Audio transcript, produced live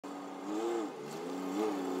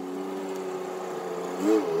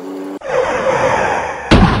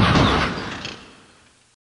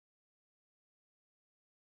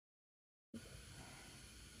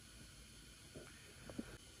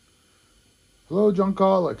Hello,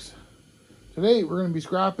 Junkaholics. Today we're going to be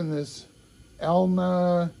scrapping this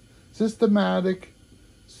Elna systematic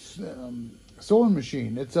sewing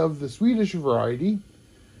machine. It's of the Swedish variety,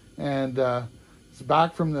 and it's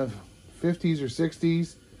back from the 50s or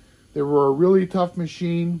 60s. They were a really tough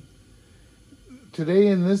machine. Today,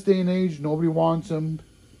 in this day and age, nobody wants them.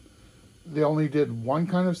 They only did one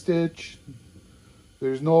kind of stitch.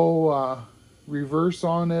 There's no reverse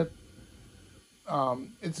on it.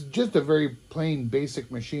 It's just a very plain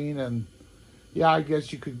basic machine, and yeah, I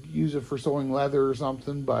guess you could use it for sewing leather or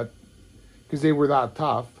something, but because they were that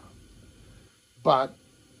tough. But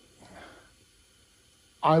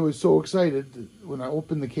I was so excited when I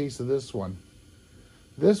opened the case of this one.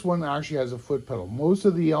 This one actually has a foot pedal. Most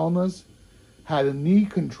of the Elnas had a knee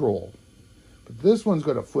control, but this one's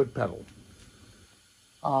got a foot pedal,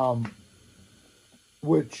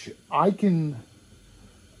 which I've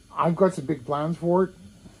got some big plans for it.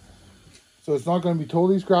 So it's not going to be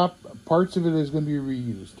totally scrapped. Parts of it is going to be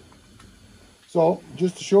reused. So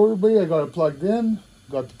just to show everybody, I got it plugged in,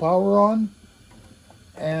 got the power on,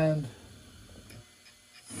 and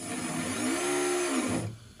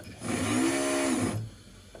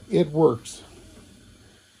it works.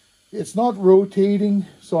 It's not rotating,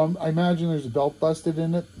 so I imagine there's a belt busted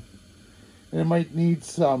in it, and it might need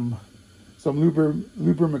some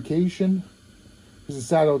lubrication, because it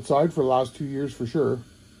sat outside for the last 2 years for sure.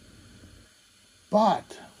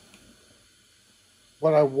 But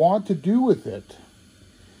what I want to do with it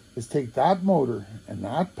is take that motor and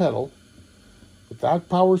that pedal with that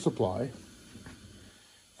power supply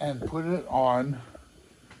and put it on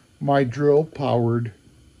my drill powered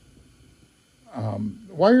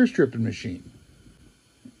wire stripping machine.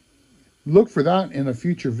 Look for that in a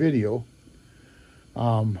future video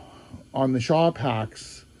on the shop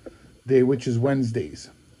hacks day, which is Wednesdays.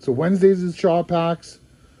 So Wednesdays is shop hacks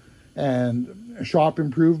and shop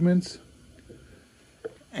improvements,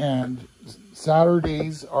 and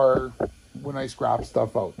Saturdays are when I scrap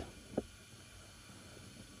stuff out.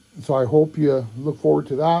 So I hope you look forward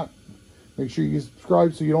to that. Make sure you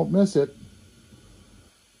subscribe so you don't miss it.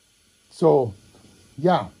 So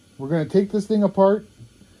yeah, we're going to take this thing apart.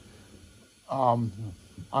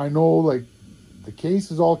 I know, like, the case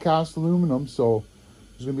is all cast aluminum, so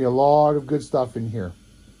there's going to be a lot of good stuff in here.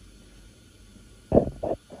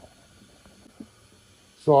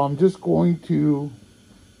 So I'm just going to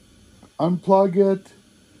unplug it,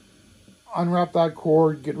 unwrap that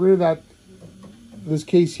cord, get rid of that. This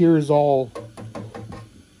case here is all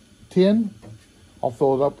tin. I'll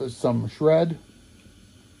fill it up with some shred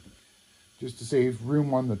just to save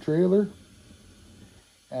room on the trailer,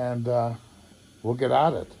 and we'll get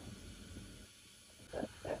at it.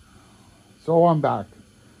 So I'm back.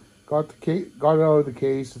 Got it out of the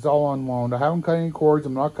case. It's all unwound. I haven't cut any cords.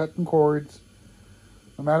 I'm not cutting cords.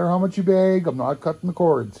 No matter how much you beg, I'm not cutting the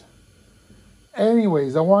cords.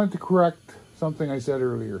 Anyways, I wanted to correct something I said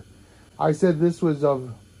earlier. I said this was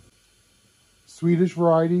of Swedish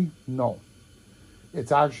variety. No,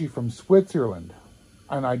 it's actually from Switzerland.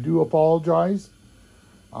 And I do apologize.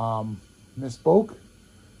 Misspoke.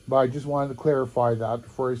 But I just wanted to clarify that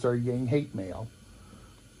before I started getting hate mail.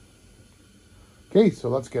 Okay, so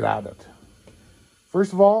let's get at it.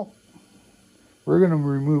 First of all, we're going to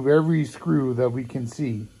remove every screw that we can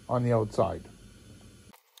see on the outside.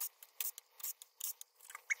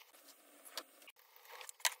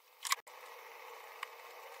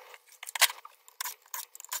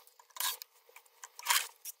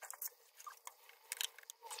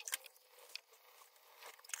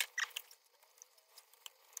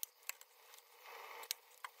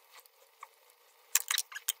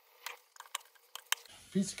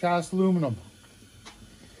 Piece of cast aluminum.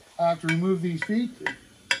 I have to remove these feet,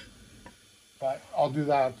 but I'll do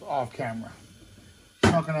that off camera.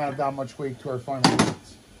 It's not going to add that much weight to our final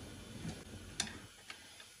results.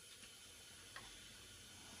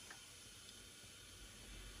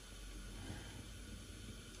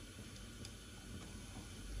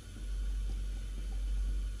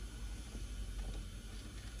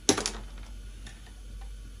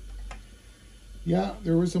 Yeah,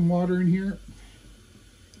 there was some water in here.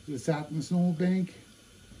 It sat in the snowbank.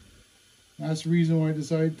 That's the reason why I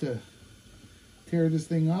decided to tear this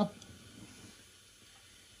thing up.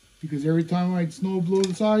 Because every time I'd snow blow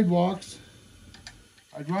the sidewalks,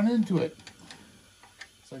 I'd run into it.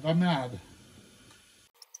 It's like I'm mad.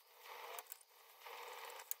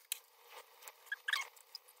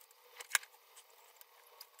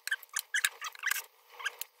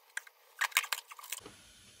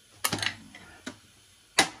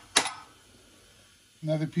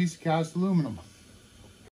 Another piece of cast aluminum.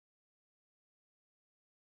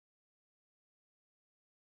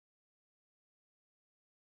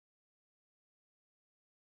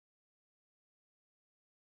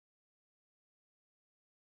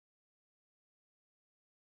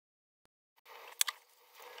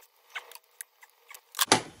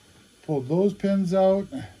 Pulled those pins out.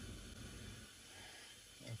 Let's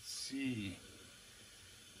see.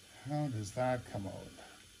 How does that come out?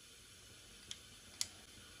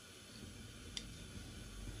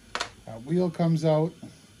 That wheel comes out.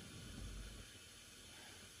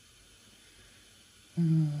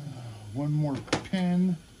 One more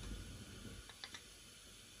pin.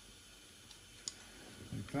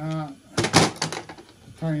 Like that.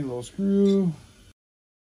 A tiny little screw.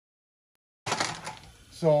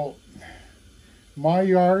 So my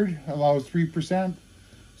yard allows 3%.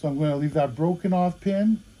 So I'm going to leave that broken off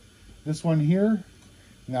pin. This one here.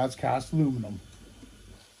 And that's cast aluminum.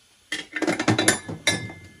 Okay,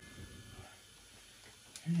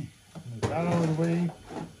 move that out of the way.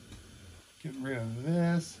 Getting rid of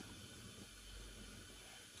this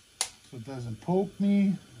so it doesn't poke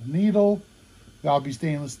me. The needle, that'll be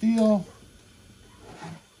stainless steel.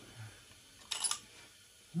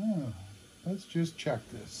 Oh, let's just check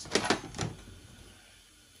this.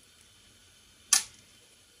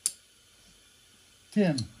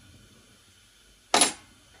 Tin.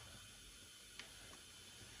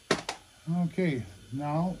 Okay,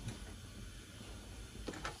 now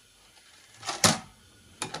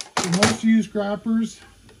for most of you scrappers,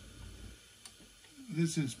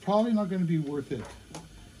 this is probably not going to be worth it.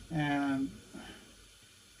 And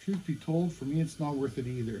truth be told, for me, it's not worth it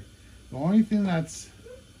either. The only thing that's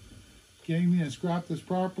getting me to scrap this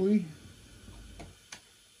properly,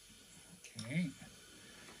 okay,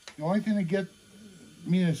 the only thing to get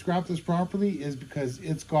me to scrap this properly is because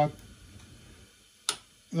it's got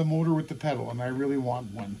the motor with the pedal, and I really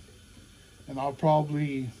want one. And I'll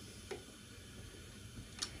probably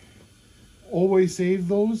always save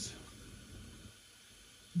those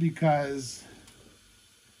because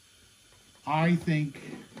I think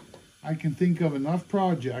I can think of enough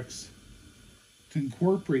projects to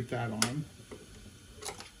incorporate that on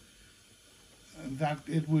that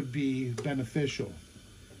it would be beneficial.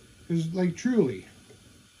 Because, like, truly,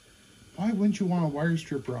 why wouldn't you want a wire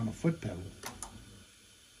stripper on a foot pedal?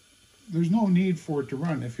 There's no need for it to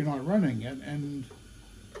run if you're not running it, and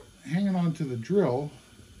hanging on to the drill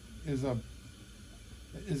is a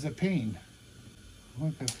pain.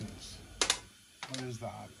 Look at this. What is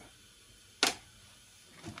that?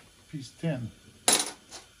 Piece of tin.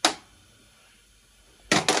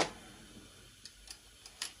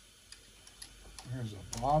 There's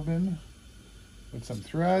a bobbin with some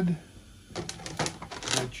thread.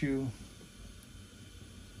 Bet you,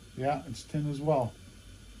 yeah, it's tin as well.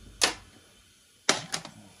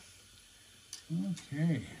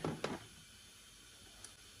 Okay.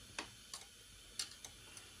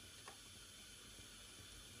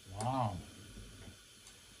 Wow.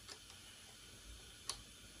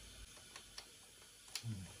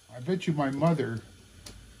 I bet you my mother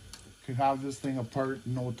could have this thing apart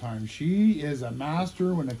in no time. She is a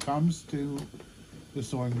master when it comes to the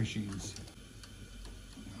sewing machines.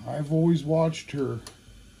 I've always watched her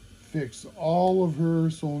fix all of her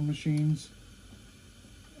sewing machines,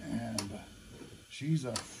 and she's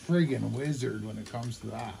a friggin' wizard when it comes to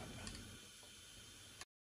that.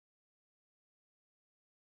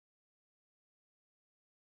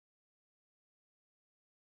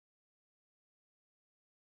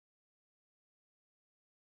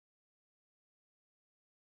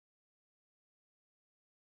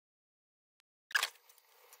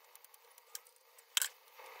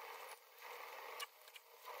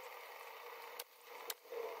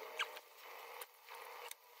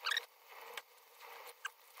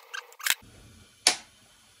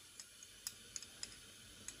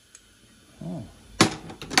 Oh.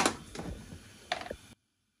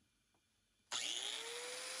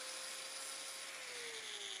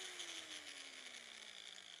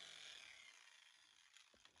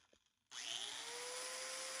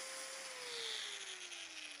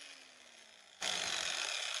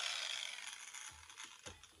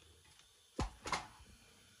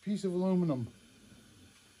 Piece of aluminum.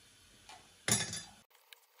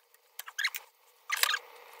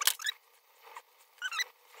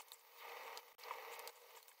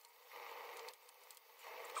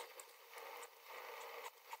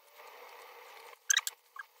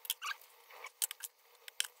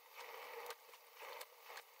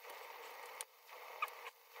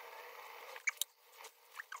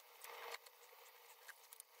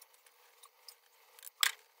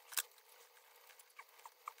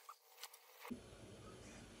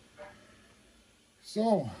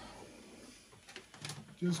 So,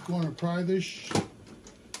 just going to pry this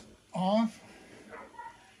off,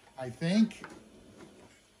 I think.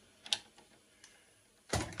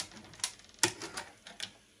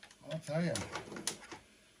 I'll tell you,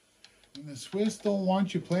 And the Swiss don't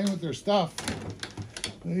want you playing with their stuff.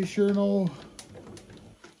 They sure know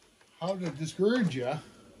how to discourage you.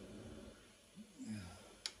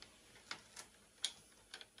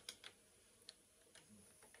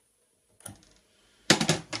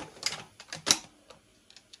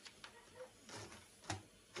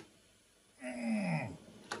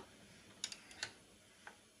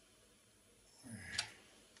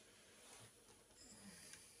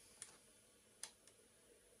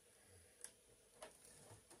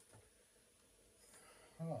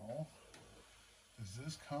 How does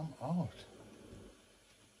this come out?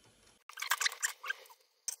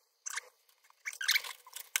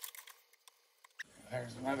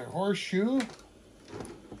 There's another horseshoe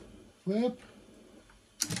flip.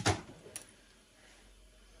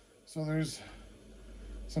 So there's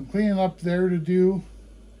some cleaning up there to do.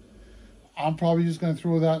 I'm probably just going to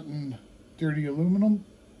throw that in dirty aluminum.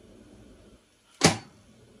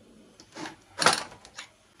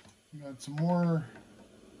 We got some more.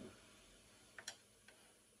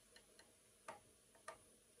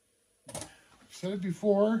 I've said it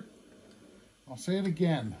before, I'll say it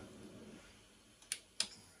again.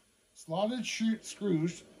 Slotted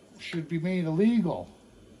screws should be made illegal.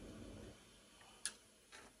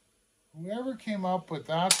 Whoever came up with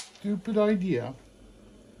that stupid idea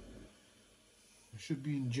should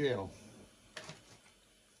be in jail.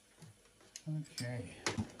 Okay,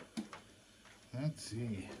 let's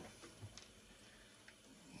see.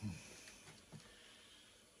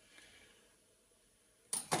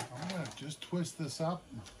 I'm gonna just twist this up.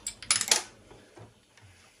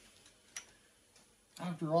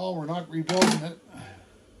 After all, we're not rebuilding it.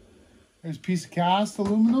 There's a piece of cast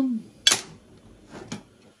aluminum.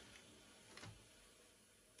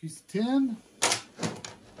 Piece of tin.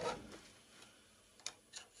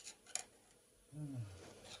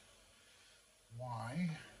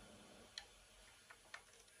 Why?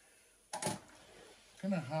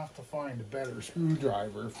 Gonna have to find a better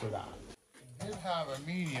screwdriver for that. I did have a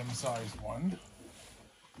medium-sized one.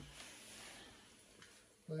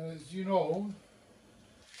 But as you know,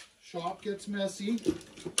 shop gets messy.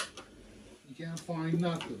 You can't find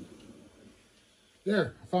nothing.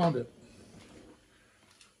 There, I found it.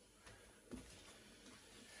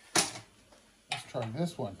 Let's try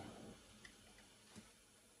this one.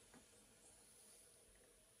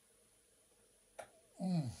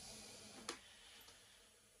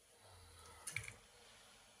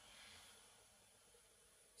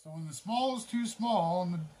 So when the small is too small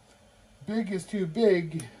and the big is too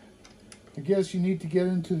big, I guess you need to get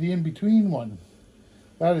into the in-between one.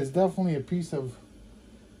 That is definitely a piece of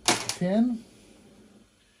tin.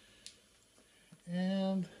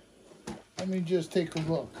 And let me just take a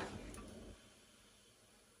look.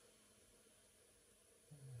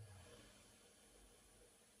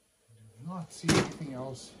 I do not see anything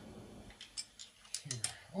else here.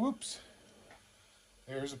 Oops.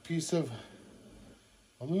 There's a piece of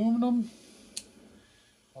aluminum.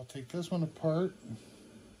 I'll take this one apart.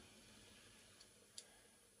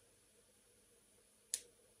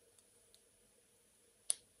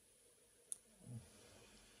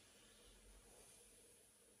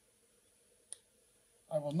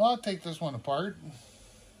 I will not take this one apart.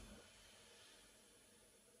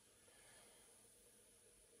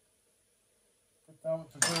 Put that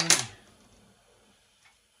with the dirty.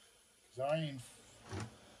 Because I ain't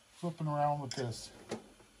flipping around with this.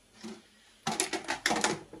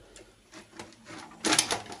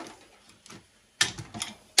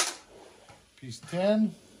 Piece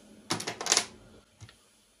 10.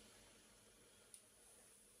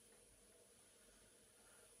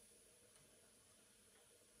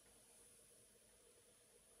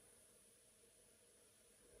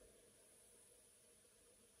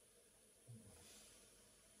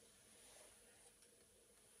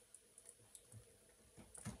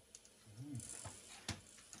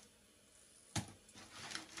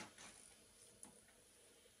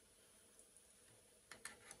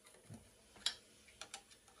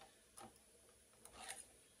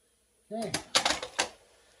 Okay,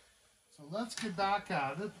 so let's get back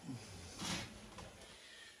at it.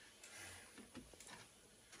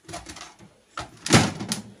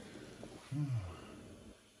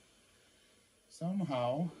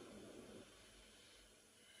 Somehow,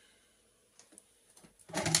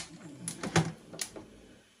 we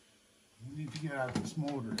need to get out this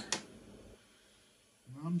motor. And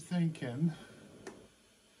I'm thinking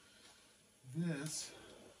this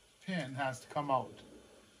pin has to come out.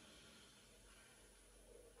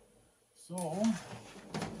 So, I'm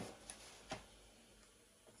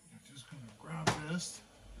just going to grab this.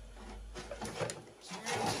 So we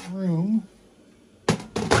have room.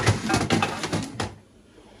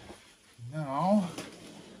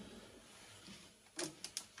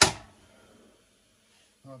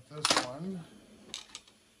 Not this one.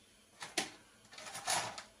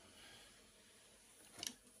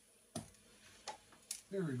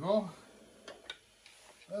 There we go.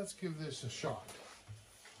 Let's give this a shot.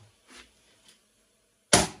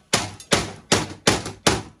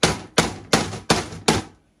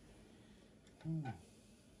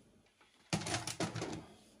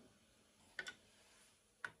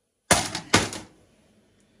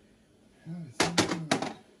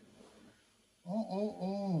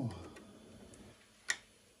 Oh.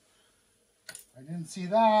 I didn't see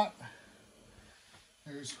that.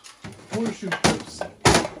 There's horseshoe clips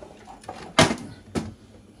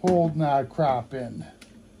holding that crap in.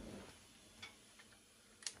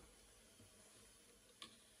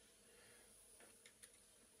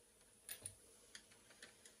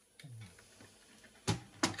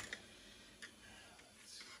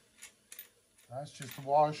 That's just a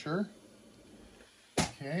washer.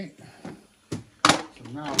 Okay.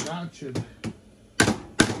 So now that should,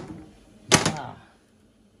 yeah.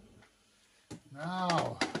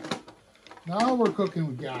 Now we're cooking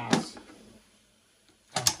with gas,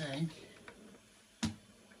 I think.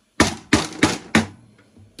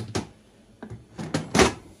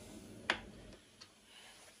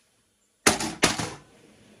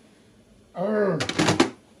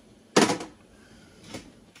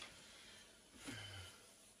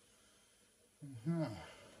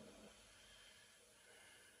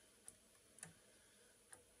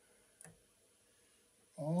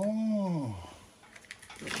 Oh,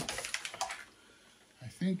 I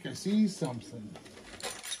think I see something.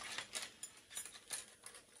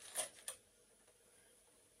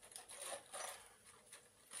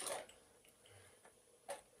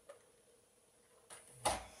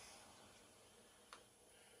 I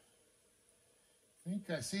think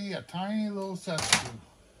I see a tiny little set screw.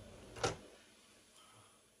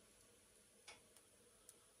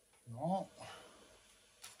 No.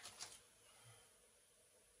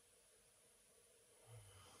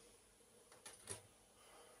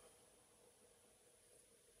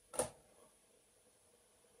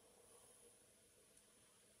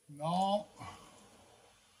 No.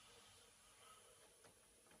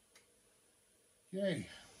 Okay.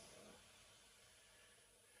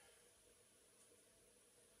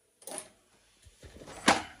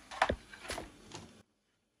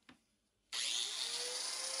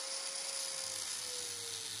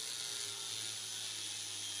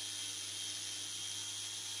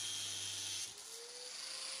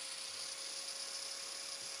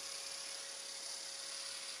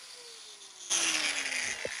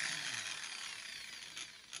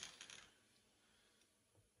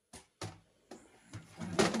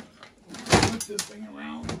 This thing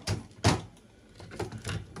around.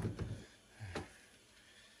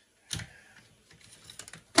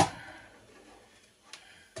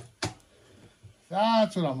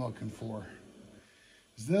 That's what I'm looking for.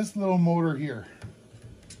 Is this little motor here.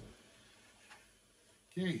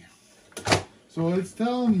 Okay. So it's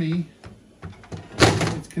telling me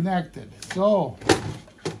it's connected. So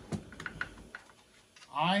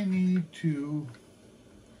I need to,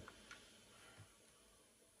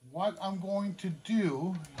 what I'm going to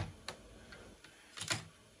do,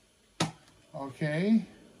 okay,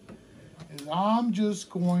 is I'm just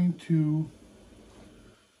going to,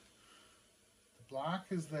 the black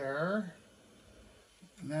is there,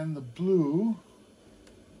 and then the blue.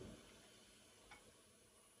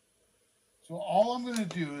 So all I'm going to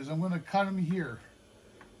do is I'm going to cut them here.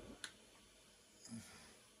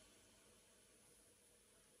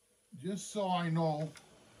 Just so I know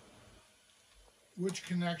which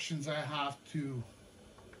connections I have to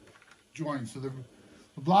join. So the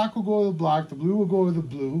black will go to the black, the blue will go to the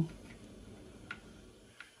blue.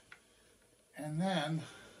 And then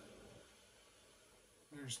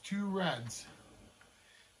there's two reds.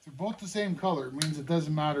 If they're both the same color, it means it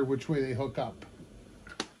doesn't matter which way they hook up.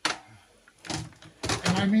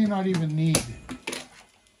 And I may not even need,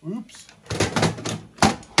 oops.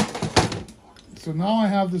 So now I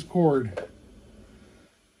have this cord.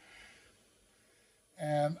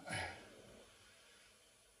 And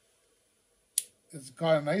it's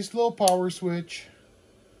got a nice little power switch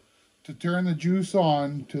to turn the juice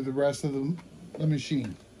on to the rest of the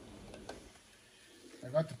machine. I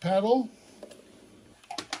got the pedal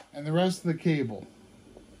and the rest of the cable.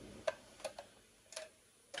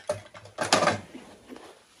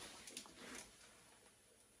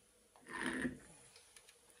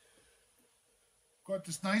 Got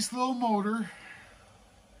this nice little motor.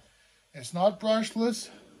 It's not brushless,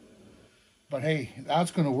 but hey,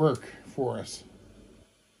 that's going to work for us.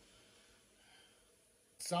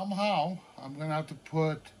 Somehow, I'm going to have to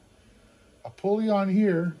put a pulley on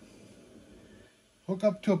here, hook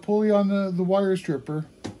up to a pulley on the wire stripper,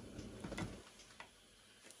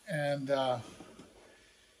 and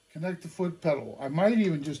connect the foot pedal. I might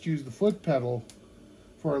even just use the foot pedal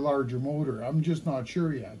for a larger motor. I'm just not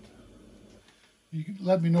sure yet. You can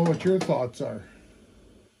let me know what your thoughts are.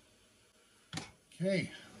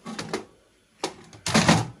 Okay.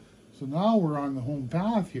 So now we're on the home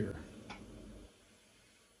path here.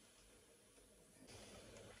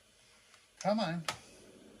 Come on.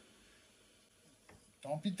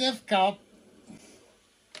 Don't be difficult.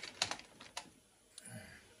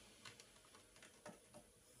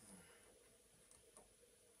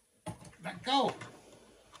 Let go.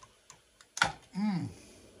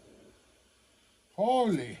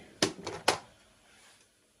 Holy.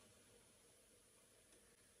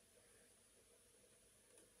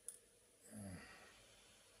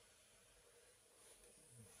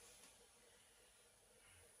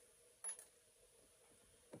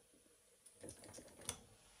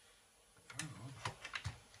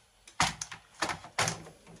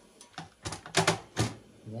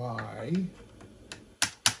 Why?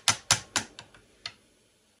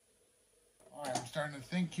 I'm starting to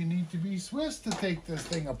think you need to be Swiss to take this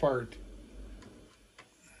thing apart.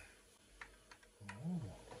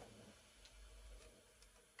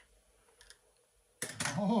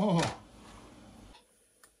 Oh.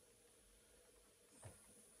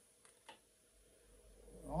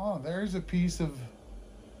 Oh, there's a piece of,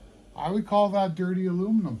 I would call that dirty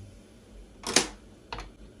aluminum.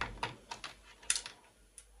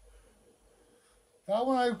 That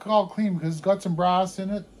one I would call clean because it's got some brass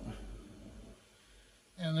in it.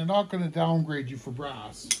 And they're not going to downgrade you for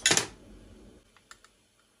brass.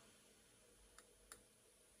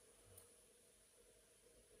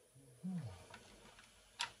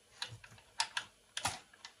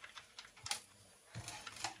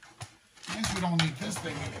 I guess we don't need this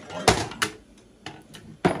thing anymore.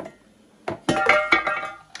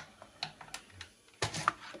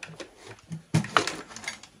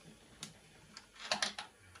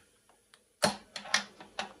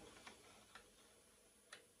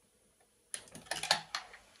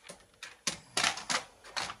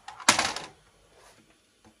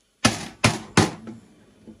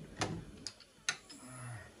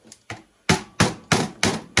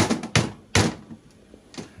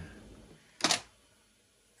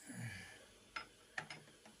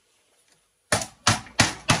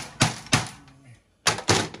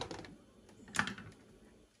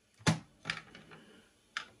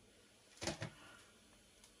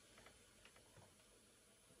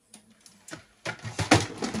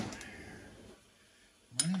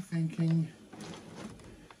 Thinking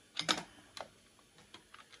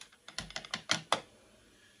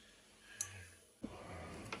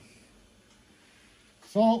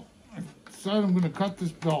so I decided I'm going to cut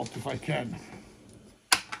this belt if I can.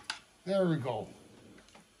 There we go.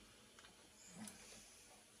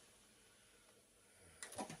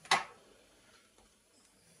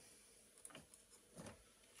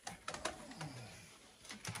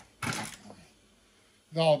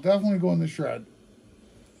 That'll definitely go in the shred.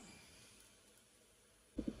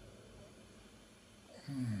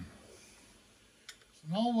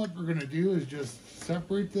 Now what we're going to do is just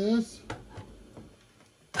separate this,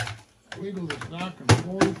 wiggle this back and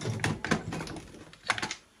forth.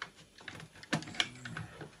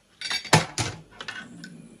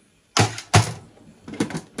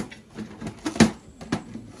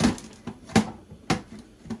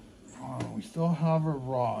 Oh, we still have a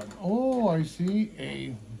rod. Oh, I see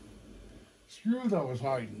a screw that was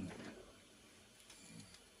hiding.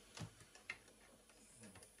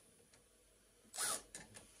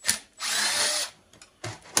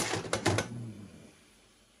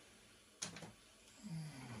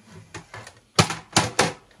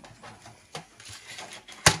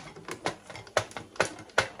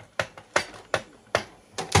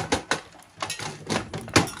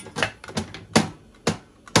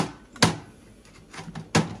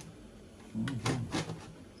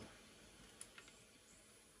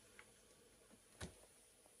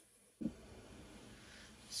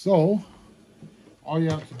 So, all you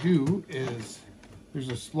have to do is, there's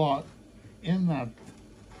a slot in that,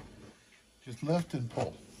 just lift and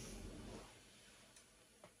pull.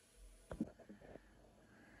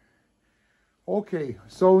 Okay,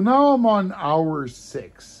 so now I'm on hour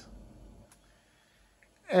 6.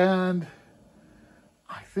 And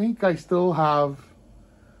I think I still have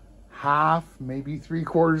half, maybe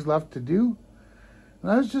 3/4 left to do. And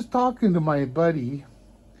I was just talking to my buddy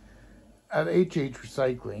at HH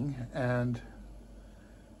Recycling, and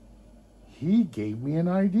he gave me an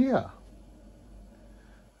idea.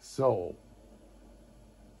 So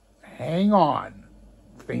hang on.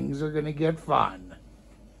 Things are going to get fun.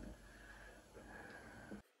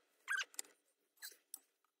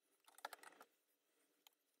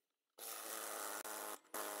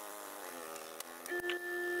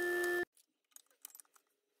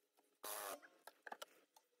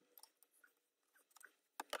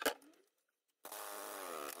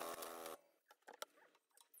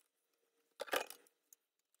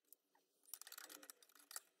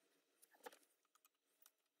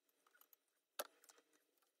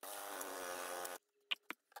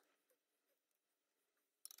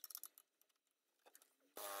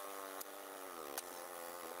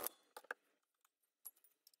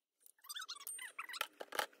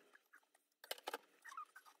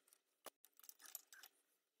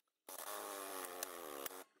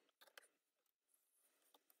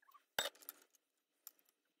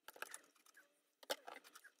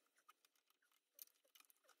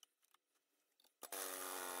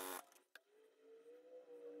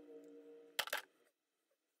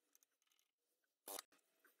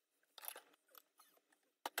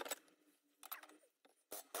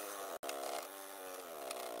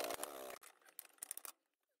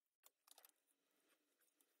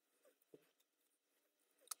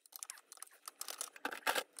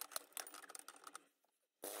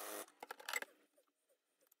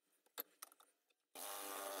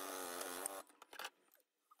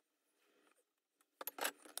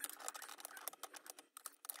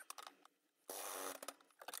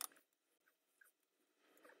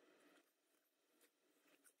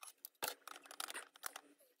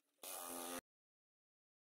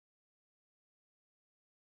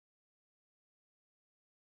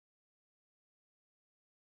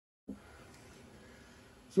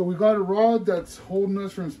 So we got a rod that's holding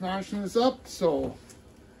us from smashing this up, so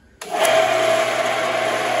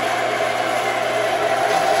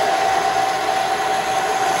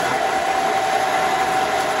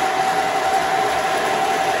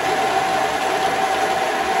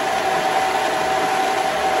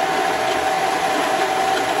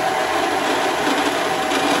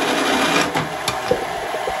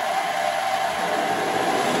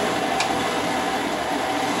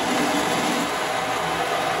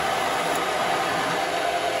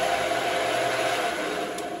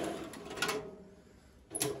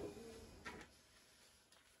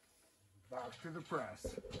back to the press.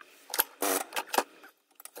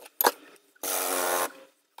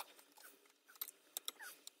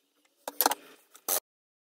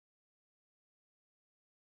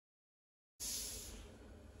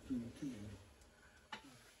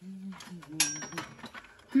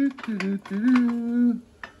 Dun,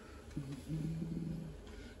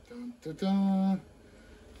 dun, dun.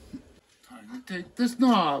 Time to take this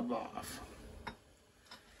knob off.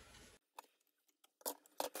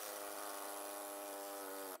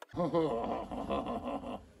 One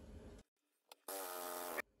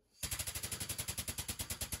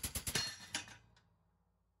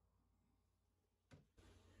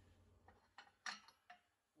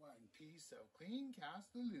piece of clean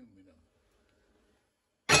cast aluminum.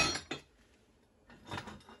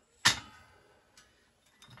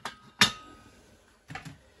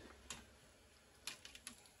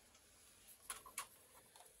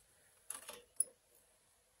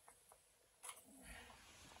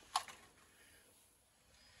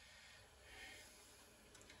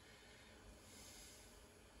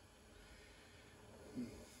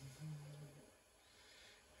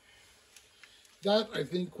 That, I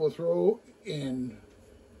think, will throw in,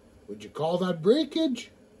 would you call that breakage?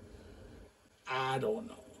 I don't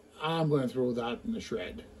know. I'm going to throw that in the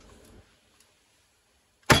shred.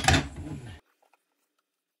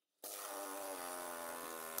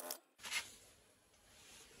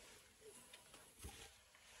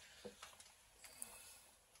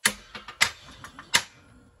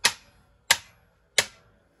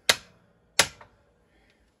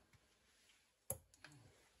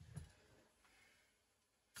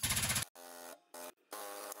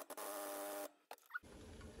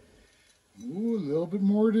 Ooh, a little bit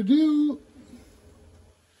more to do.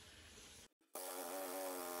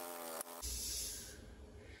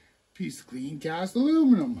 Piece of clean cast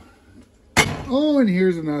aluminum. Oh, and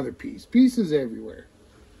here's another piece. Pieces everywhere.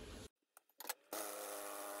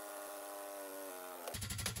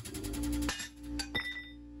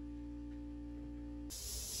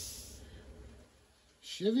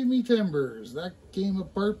 Chivy me timbers. That came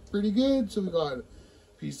apart pretty good. So we got a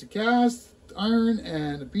piece of cast iron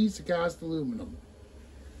and a piece of cast aluminum.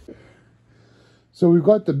 So we've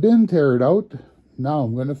got the bin teared out. Now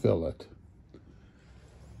I'm going to fill it.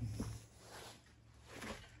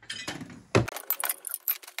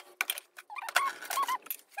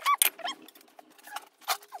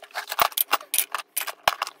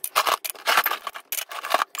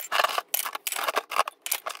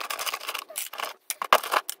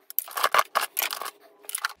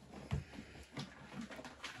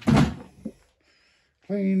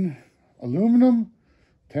 plain aluminum,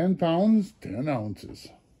 10 pounds, 10 ounces.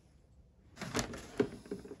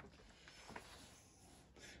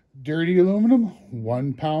 Dirty aluminum,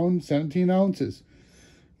 1 pound, 17 ounces.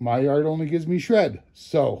 My yard only gives me shred,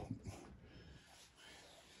 so.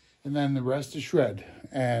 And then the rest is shred,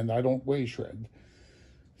 and I don't weigh shred.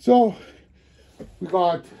 So, we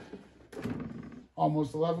got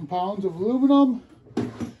almost 11 pounds of aluminum.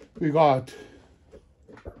 We got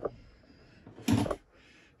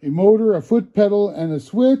a motor, a foot pedal, and a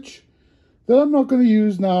switch that I'm not going to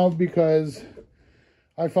use now because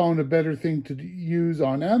I found a better thing to use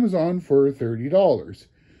on Amazon for $30.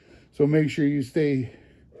 So make sure you stay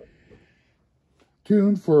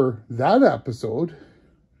tuned for that episode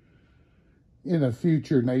in a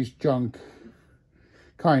future nice junk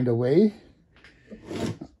kind of way.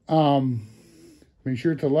 Make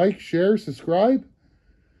sure to like, share, subscribe,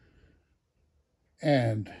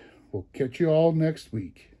 and we'll catch you all next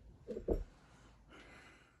week.